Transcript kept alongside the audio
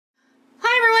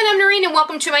Noreen and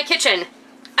welcome to my kitchen.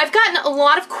 I've gotten a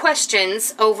lot of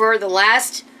questions over the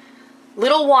last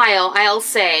little while, I'll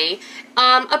say,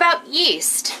 about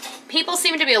yeast. People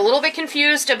seem to be a little bit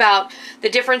confused about the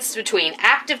difference between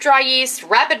active dry yeast,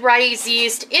 rapid rise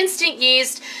yeast, instant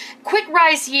yeast, quick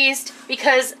rise yeast,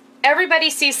 because everybody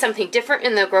sees something different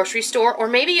in the grocery store, or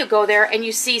maybe you go there and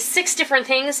you see 6 different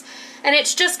things and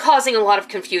it's just causing a lot of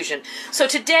confusion. So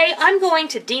today I'm going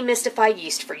to demystify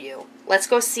yeast for you. Let's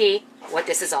go see what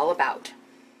this is all about.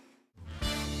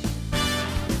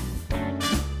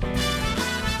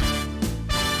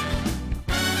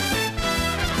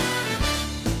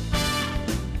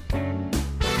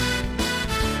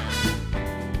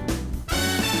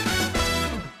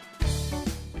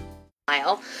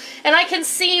 And I can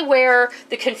see where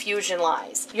the confusion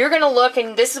lies. You're going to look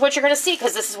and this is what you're going to see,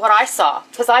 because this is what I saw,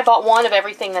 because I bought one of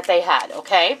everything that they had,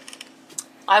 okay?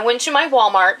 I went to my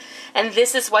Walmart and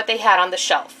this is what they had on the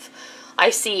shelf. I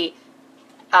see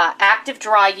active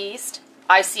dry yeast,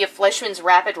 I see a Fleischmann's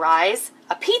Rapid Rise,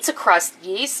 a pizza crust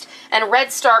yeast, and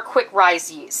Red Star Quick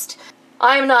Rise yeast.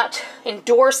 I'm not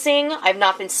endorsing, I've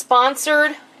not been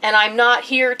sponsored, and I'm not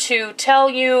here to tell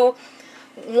you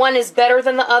one is better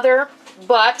than the other,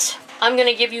 but I'm going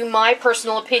to give you my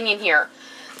personal opinion here.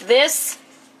 This,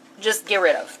 just get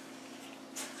rid of.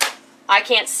 I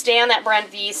can't stand that brand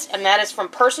of yeast, and that is from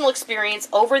personal experience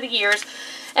over the years.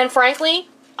 And frankly,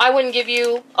 I wouldn't give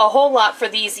you a whole lot for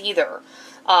these either.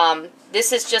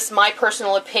 This is just my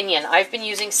personal opinion. I've been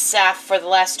using SAF for the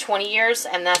last 20 years,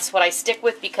 and that's what I stick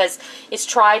with because it's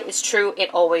tried, it's true,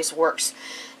 it always works.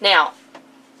 Now,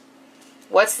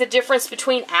 what's the difference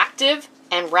between active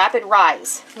and rapid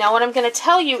rise? Now what I'm going to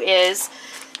tell you is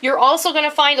you're also going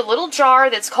to find a little jar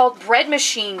that's called bread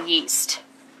machine yeast.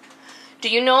 Do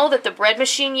you know that the bread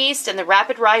machine yeast and the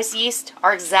rapid rise yeast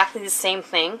are exactly the same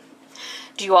thing?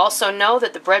 Do you also know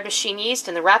that the bread machine yeast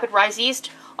and the rapid rise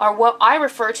yeast are what I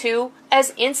refer to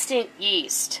as instant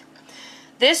yeast?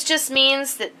 This just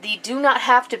means that they do not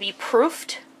have to be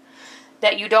proofed,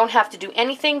 that you don't have to do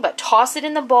anything but toss it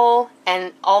in the bowl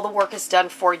and all the work is done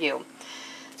for you.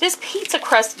 This pizza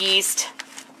crust yeast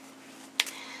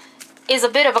is a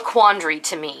bit of a quandary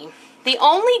to me. The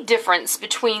only difference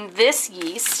between this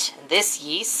yeast and this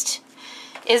yeast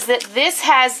is that this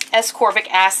has ascorbic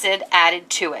acid added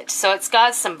to it. So it's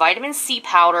got some vitamin C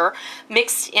powder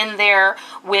mixed in there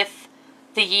with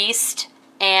the yeast,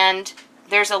 and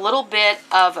there's a little bit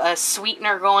of a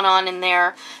sweetener going on in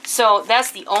there. So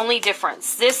that's the only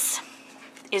difference. This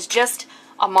is just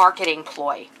a marketing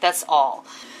ploy. That's all.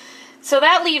 So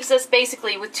that leaves us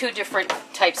basically with 2 different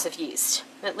types of yeast.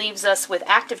 It leaves us with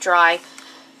active dry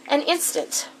and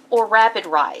instant or rapid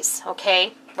rise,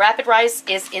 okay? Rapid rise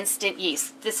is instant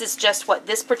yeast. This is just what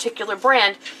this particular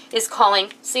brand is calling,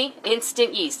 see,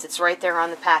 instant yeast. It's right there on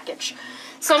the package.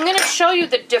 So I'm going to show you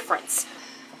the difference.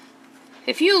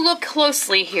 If you look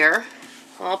closely here,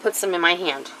 I'll put some in my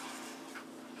hand.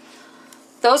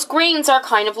 Those grains are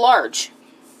kind of large,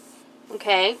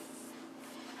 okay?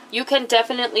 You can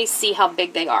definitely see how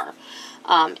big they are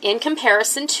in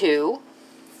comparison to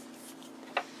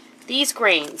these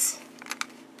grains,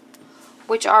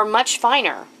 which are much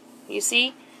finer. You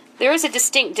see, there is a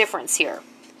distinct difference here.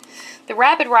 The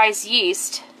rapid rise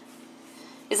yeast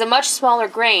is a much smaller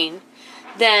grain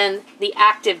than the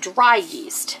active dry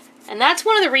yeast, and that's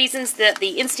one of the reasons that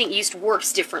the instant yeast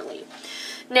works differently.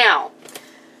 Now,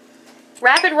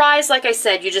 rapid rise, like I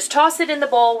said, you just toss it in the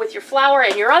bowl with your flour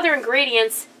and your other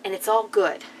ingredients, and it's all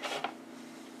good.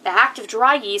 The active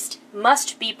dry yeast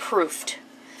must be proofed.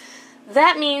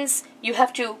 That means you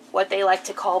have to, what they like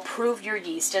to call, prove your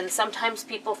yeast. And sometimes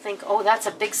people think, oh, that's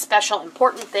a big, special,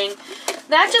 important thing.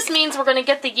 That just means we're going to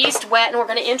get the yeast wet and we're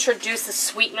going to introduce a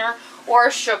sweetener or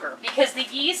a sugar. Because the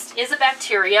yeast is a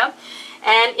bacteria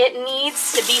and it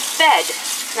needs to be fed.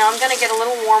 Now I'm going to get a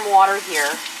little warm water here.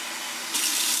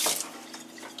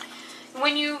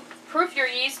 When you proof your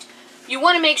yeast, you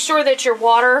want to make sure that your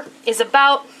water is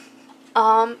about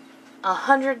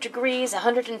 100 degrees,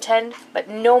 110, but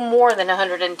no more than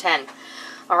 110.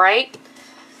 Alright?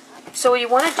 So what you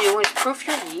want to do is proof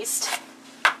your yeast.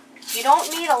 You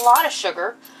don't need a lot of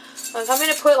sugar. I'm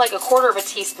going to put like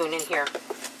 1/4 teaspoon in here.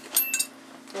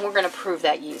 And we're going to prove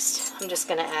that yeast. I'm just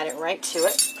going to add it right to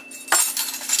it.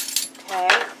 Okay.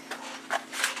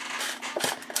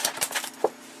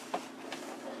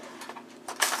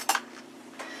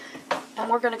 And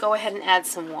we're going to go ahead and add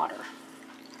some water.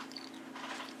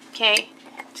 Okay,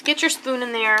 just get your spoon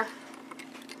in there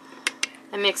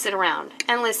and mix it around.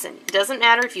 And listen, it doesn't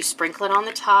matter if you sprinkle it on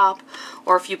the top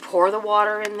or if you pour the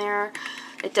water in there.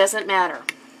 It doesn't matter.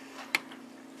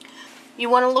 you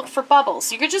want to look for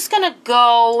bubbles. You're just going to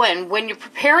go, and when you're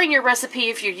preparing your recipe,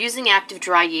 if you're using active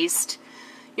dry yeast,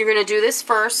 you're going to do this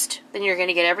first, then you're going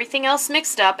to get everything else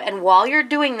mixed up, and while you're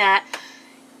doing that,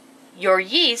 your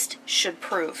yeast should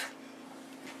prove.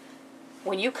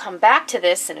 When you come back to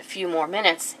this in a few more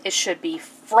minutes, it should be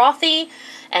frothy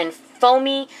and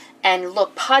foamy and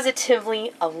look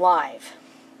positively alive.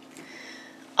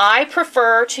 I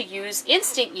prefer to use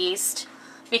instant yeast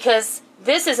because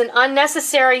this is an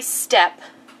unnecessary step,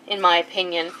 in my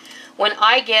opinion, when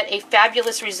I get a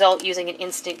fabulous result using an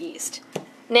instant yeast.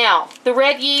 Now, the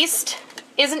red yeast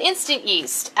is an instant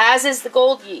yeast, as is the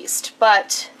gold yeast,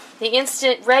 but the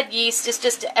instant red yeast is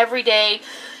just everyday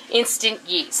instant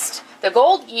yeast. The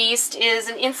gold yeast is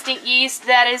an instant yeast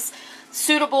that is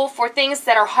suitable for things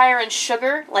that are higher in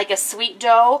sugar, like a sweet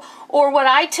dough, or what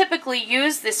I typically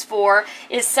use this for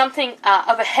is something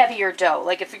of a heavier dough.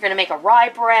 Like if you're going to make a rye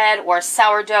bread or a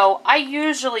sourdough, I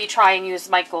usually try and use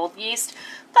my gold yeast,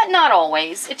 but not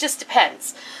always. It just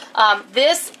depends.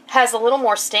 This has a little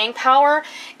more staying power.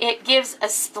 It gives a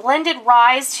splendid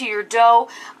rise to your dough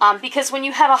because when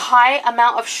you have a high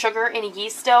amount of sugar in a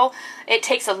yeast dough, it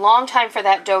takes a long time for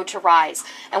that dough to rise.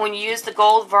 And when you use the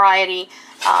gold variety,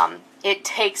 it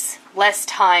takes less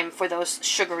time for those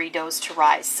sugary doughs to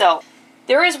rise. So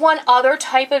there is one other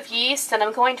type of yeast, and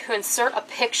I'm going to insert a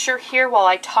picture here while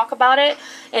I talk about it,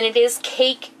 and it is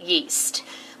cake yeast,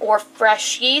 or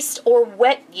fresh yeast, or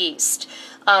wet yeast.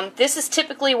 This is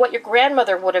typically what your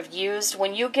grandmother would have used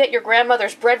when you get your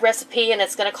grandmother's bread recipe and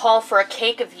it's going to call for a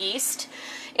cake of yeast.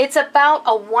 It's about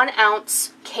a 1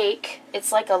 ounce cake.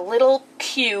 It's like a little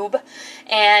cube,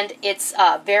 and it's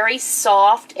very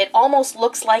soft. It almost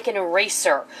looks like an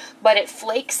eraser, but it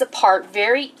flakes apart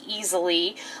very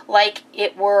easily, like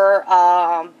it were,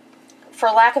 for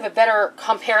lack of a better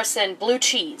comparison, blue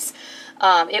cheese.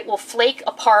 It will flake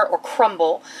apart or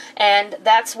crumble, and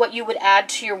that's what you would add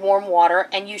to your warm water,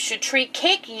 and you should treat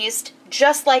cake yeast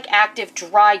just like active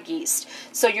dry yeast.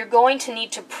 So you're going to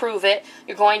need to prove it.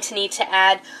 You're going to need to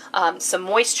add some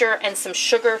moisture and some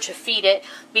sugar to feed it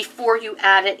before you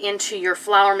add it into your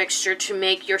flour mixture to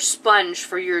make your sponge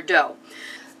for your dough.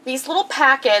 These little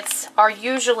packets are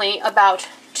usually about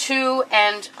 2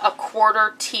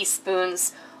 1/4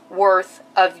 teaspoons worth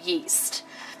of yeast.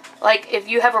 Like if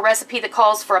you have a recipe that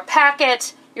calls for a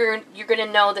packet, you're going to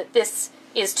know that this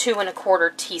is 2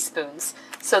 1/4 teaspoons.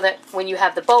 So that when you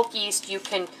have the bulk yeast, you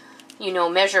can,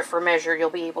 measure for measure,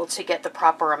 you'll be able to get the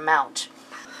proper amount.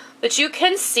 But you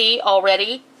can see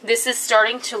already, this is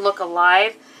starting to look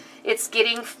alive. It's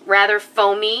getting rather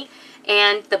foamy,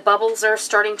 and the bubbles are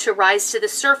starting to rise to the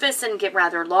surface and get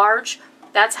rather large.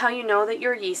 That's how you know that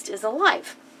your yeast is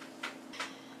alive.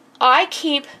 I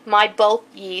keep my bulk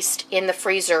yeast in the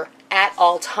freezer at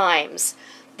all times.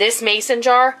 This mason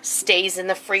jar stays in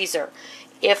the freezer.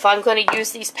 If I'm going to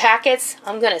use these packets,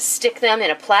 I'm going to stick them in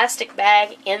a plastic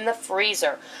bag in the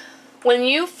freezer. When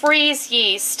you freeze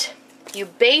yeast, you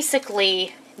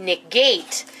basically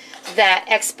negate that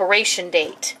expiration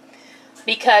date.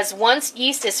 Because once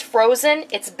yeast is frozen,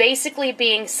 it's basically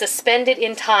being suspended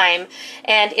in time,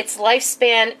 and its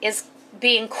lifespan is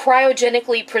being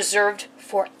cryogenically preserved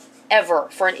forever,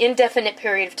 for an indefinite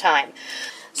period of time.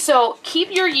 So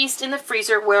keep your yeast in the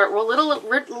freezer where it will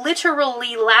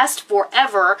literally last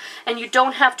forever, and you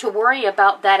don't have to worry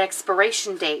about that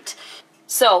expiration date.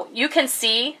 So you can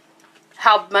see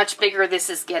how much bigger this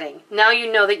is getting. Now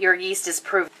you know that your yeast is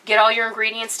proven. Get all your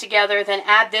ingredients together, then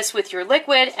add this with your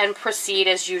liquid and proceed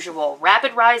as usual.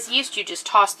 Rapid rise yeast, you just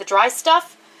toss the dry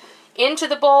stuff into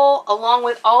the bowl along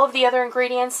with all of the other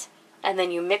ingredients, and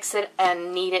then you mix it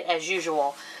and knead it as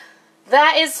usual.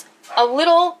 That is a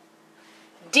little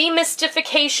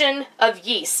demystification of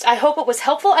yeast. I hope it was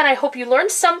helpful, and I hope you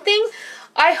learned something.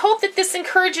 I hope that this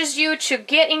encourages you to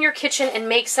get in your kitchen and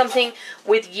make something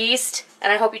with yeast,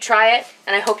 and I hope you try it,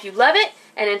 and I hope you love it,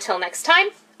 and until next time,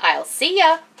 I'll see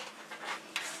ya!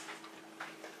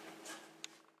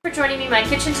 For joining me in my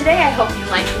kitchen today. I hope you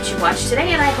liked what you watched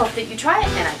today, and I hope that you try it,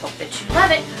 and I hope that you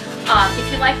love it.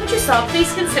 If you like what you saw,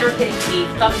 please consider hitting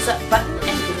the thumbs up button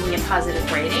and giving me a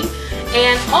positive rating.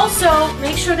 And also,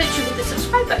 make sure that you hit the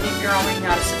subscribe button if you're already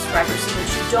not a subscriber so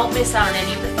that you don't miss out on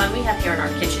any of the fun we have here in our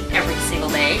kitchen every single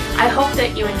day. I hope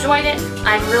that you enjoyed it.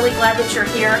 I'm really glad that you're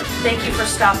here. Thank you for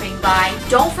stopping by.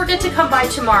 Don't forget to come by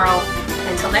tomorrow.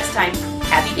 Until next time,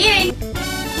 happy eating!